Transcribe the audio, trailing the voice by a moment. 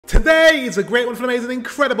Today is a great, wonderful, amazing,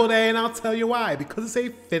 incredible day, and I'll tell you why. Because it's a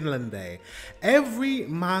Finland day. Every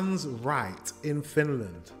man's right in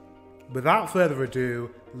Finland. Without further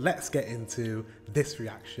ado, let's get into this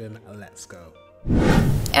reaction. Let's go.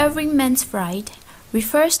 Every man's right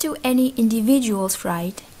refers to any individual's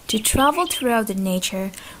right to travel throughout the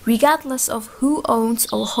nature regardless of who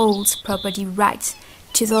owns or holds property rights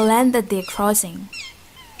to the land that they're crossing.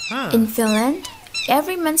 In Finland,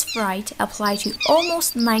 every man's right applies to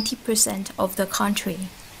almost 90% of the country.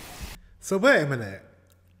 So wait a minute.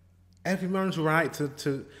 Every man's right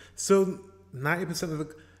to so 90% of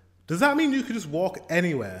the... Does that mean you could just walk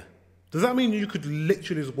anywhere? Does that mean you could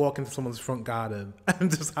literally just walk into someone's front garden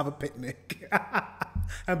and just have a picnic?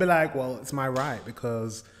 And be like, well, it's my right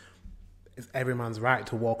because it's every man's right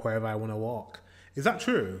to walk wherever I want to walk. Is that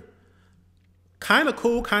true? Kind of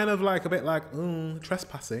cool, kind of like a bit like,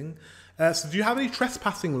 trespassing. So do you have any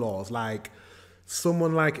trespassing laws? Like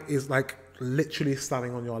someone is literally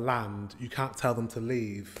standing on your land, you can't tell them to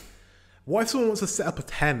leave. What if someone wants to set up a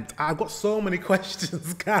tent? I've got so many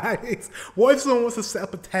questions, guys. What if someone wants to set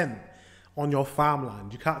up a tent on your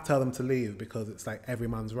farmland? You can't tell them to leave because it's like every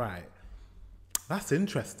man's right. That's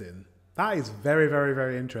interesting. That is very, very,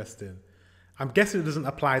 very interesting. I'm guessing it doesn't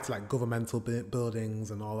apply to like governmental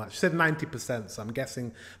buildings and all that. She said 90%, so I'm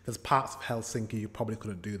guessing there's parts of Helsinki you probably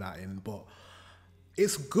couldn't do that in, but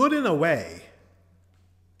it's good in a way.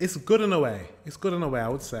 It's good in a way. It's good in a way, I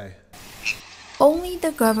would say. Only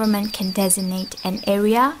the government can designate an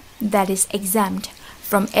area that is exempt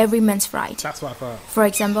from every man's right. That's what I thought. For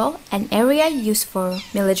example, an area used for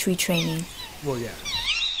military training. Well, yeah.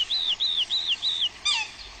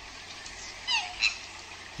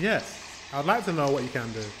 Yes. I'd like to know what you can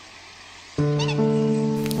do.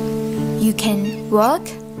 You can walk,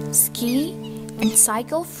 ski, and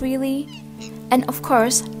cycle freely, and of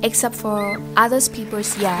course, except for other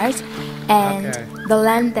people's yards and the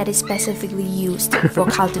land that is specifically used for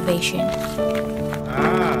cultivation.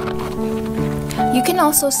 You can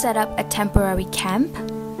also set up a temporary camp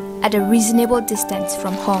at a reasonable distance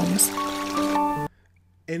from homes.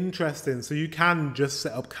 Interesting. So you can just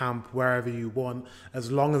set up camp wherever you want,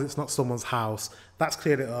 as long as it's not someone's house. That's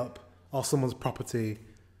cleared it up, or someone's property.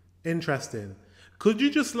 Interesting. Could you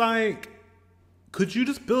just build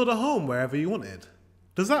a home wherever you wanted?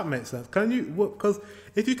 Does that make sense? Can you? Because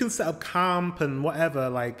if you can set up camp and whatever,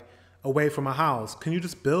 like away from a house, can you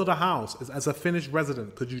just build a house as a Finnish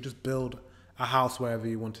resident? Could you just build a house wherever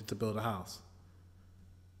you wanted to build a house?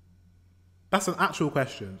 That's an actual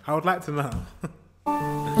question. I would like to know.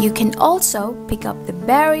 You can also pick up the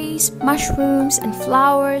berries, mushrooms, and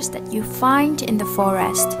flowers that you find in the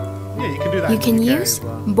forest. Yeah, you can do that. You can use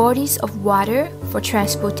bodies of water for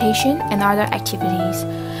transportation and other activities.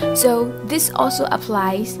 So this also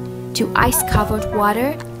applies to ice-covered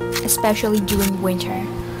water, especially during winter.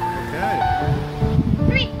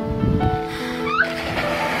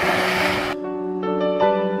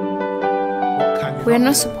 Okay. We're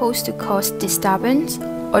not supposed to cause disturbance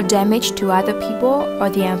or damage to other people or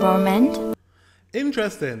the environment.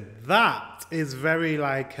 Interesting. That is very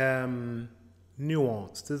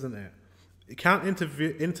nuanced, isn't it? You can't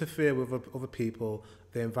interfere with other people,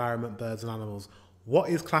 the environment, birds and animals. What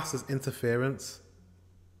is classed as interference?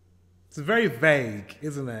 It's very vague,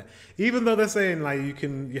 isn't it? Even though they're saying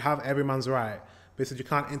you have every man's right, but said you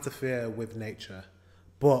can't interfere with nature.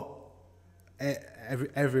 But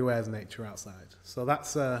everywhere is nature outside. So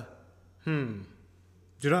that's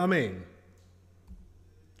do you know what I mean?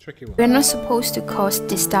 Tricky one. We're not supposed to cause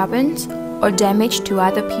disturbance or damage to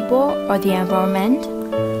other people or the environment,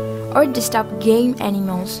 or disturb game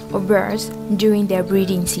animals or birds during their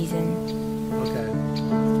breeding season. Okay.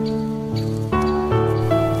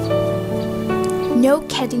 No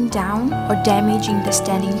cutting down or damaging the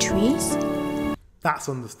standing trees. That's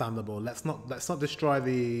understandable. Let's not destroy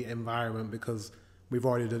the environment because we've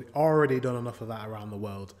already done enough of that around the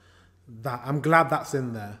world. I'm glad that's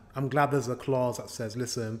in there. I'm glad there's a clause that says,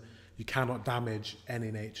 listen, you cannot damage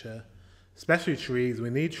any nature, especially trees. We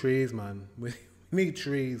need trees, man. We need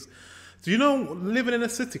trees. Do you know, living in a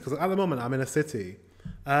city, because at the moment I'm in a city,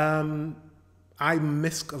 I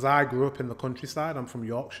miss, because I grew up in the countryside. I'm from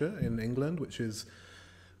Yorkshire in England, which is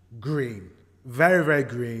green, very, very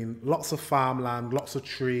green, lots of farmland, lots of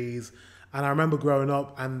trees. And I remember growing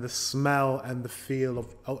up and the smell and the feel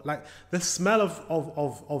of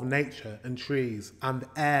nature and trees and the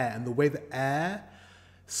air and the way the air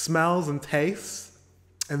smells and tastes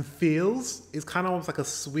and feels is kind of almost like a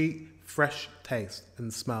sweet, fresh taste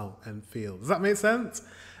and smell and feel. Does that make sense?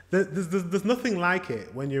 There's nothing like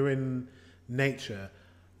it when you're in nature.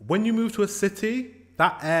 When you move to a city,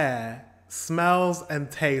 that air smells and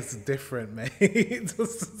tastes different, mate.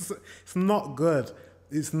 It's not good.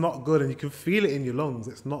 It's not good, and you can feel it in your lungs.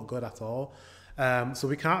 It's not good at all. So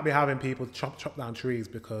we can't be having people chop down trees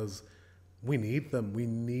because we need them. We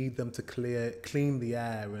need them to clean the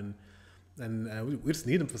air, and we just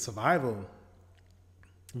need them for survival.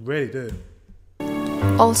 We really do.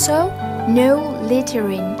 Also, no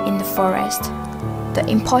littering in the forest. The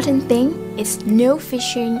important thing is no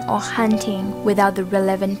fishing or hunting without the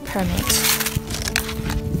relevant permits.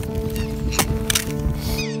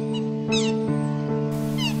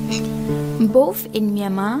 Both in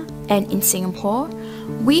Myanmar and in Singapore,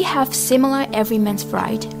 we have similar everyman's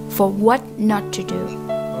right for what not to do.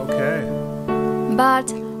 Okay. But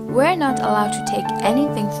we're not allowed to take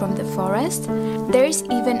anything from the forest. There is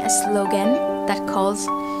even a slogan that calls,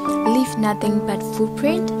 "Leave nothing but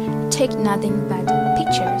footprint, take nothing but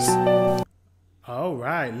pictures." Oh,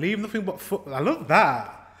 right. Leave nothing but I love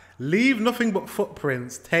that. Leave nothing but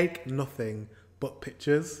footprints, take nothing but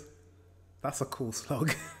pictures. That's a cool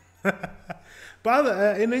slogan.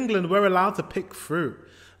 But in England, we're allowed to pick fruit.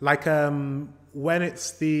 Like when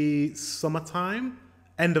it's the summertime,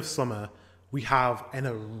 end of summer, we have an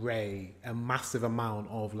array, a massive amount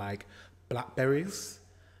of like blackberries.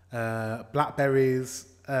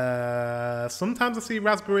 Sometimes I see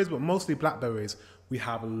raspberries, but mostly blackberries. We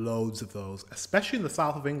have loads of those, especially in the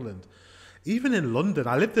south of England. Even in London,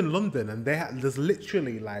 I lived in London, and there's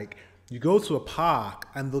literally like, you go to a park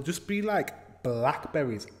and there'll just be like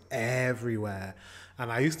blackberries everywhere.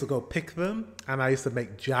 And I used to go pick them, and I used to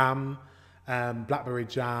make jam, blackberry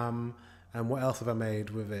jam, and what else have I made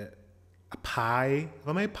with it? A pie. Have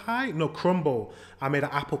I made pie? No, crumble. I made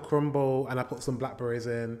an apple crumble, and I put some blackberries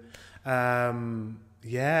in.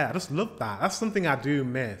 Yeah, I just love that. That's something I do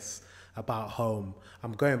miss about home.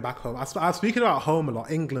 I'm going back home. I was speaking about home a lot,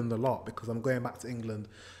 England a lot, because I'm going back to England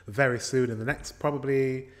very soon. In the next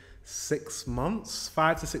probably 6 months,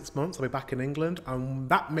 5 to 6 months, I'll be back in England. And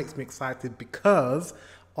that makes me excited because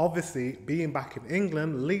obviously being back in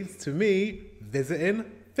England leads to me visiting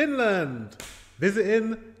Finland,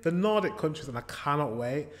 visiting the Nordic countries, and I cannot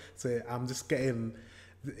wait. So I'm just getting,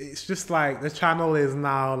 it's just like the channel is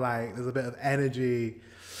now like, there's a bit of energy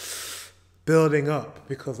building up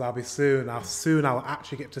because I'll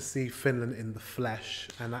actually get to see Finland in the flesh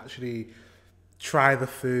and actually try the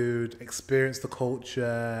food, experience the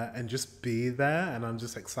culture, and just be there. And I'm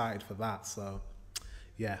just excited for that. So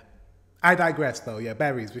yeah, I digress though. Yeah,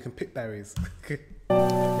 berries, we can pick berries.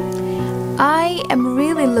 I am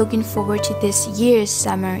really looking forward to this year's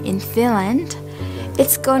summer in Finland.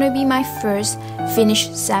 It's gonna be my first Finnish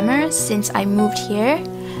summer since I moved here,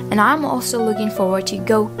 and I'm also looking forward to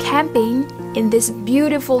go camping in this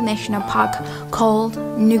beautiful national park called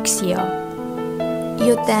Nuuksio.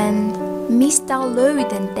 Joten mistä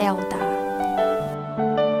löydän teiltä?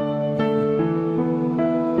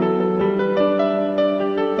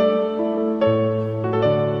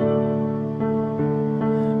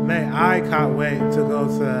 I can't wait to go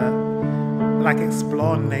to like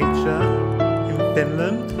explore nature in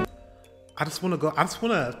Finland. I just want to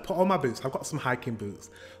put on my boots. I've got some hiking boots.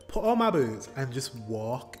 Put on my boots and just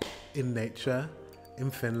walk in nature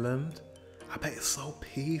in Finland. I bet it's so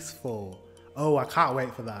peaceful. Oh, I can't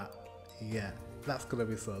wait for that. Yeah, that's gonna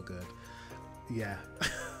be so good. Yeah,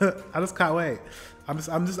 I just can't wait. I'm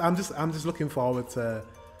just looking forward to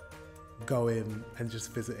going and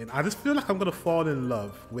just visiting. I just feel like I'm gonna fall in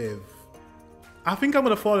love with. I think I'm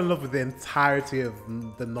gonna fall in love with the entirety of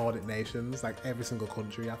the Nordic nations, like every single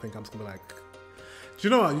country. I think I'm just gonna like. Do you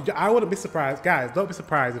know what? I wouldn't be surprised, guys. Don't be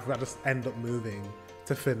surprised if I just end up moving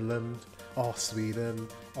to Finland or Sweden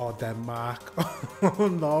or Denmark or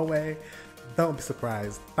Norway. Don't be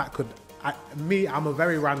surprised. That could. I'm a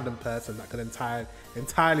very random person. That could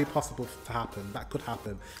entirely possible to happen. That could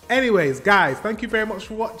happen. Anyways, guys, thank you very much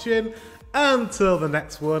for watching. Until the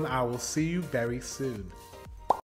next one, I will see you very soon.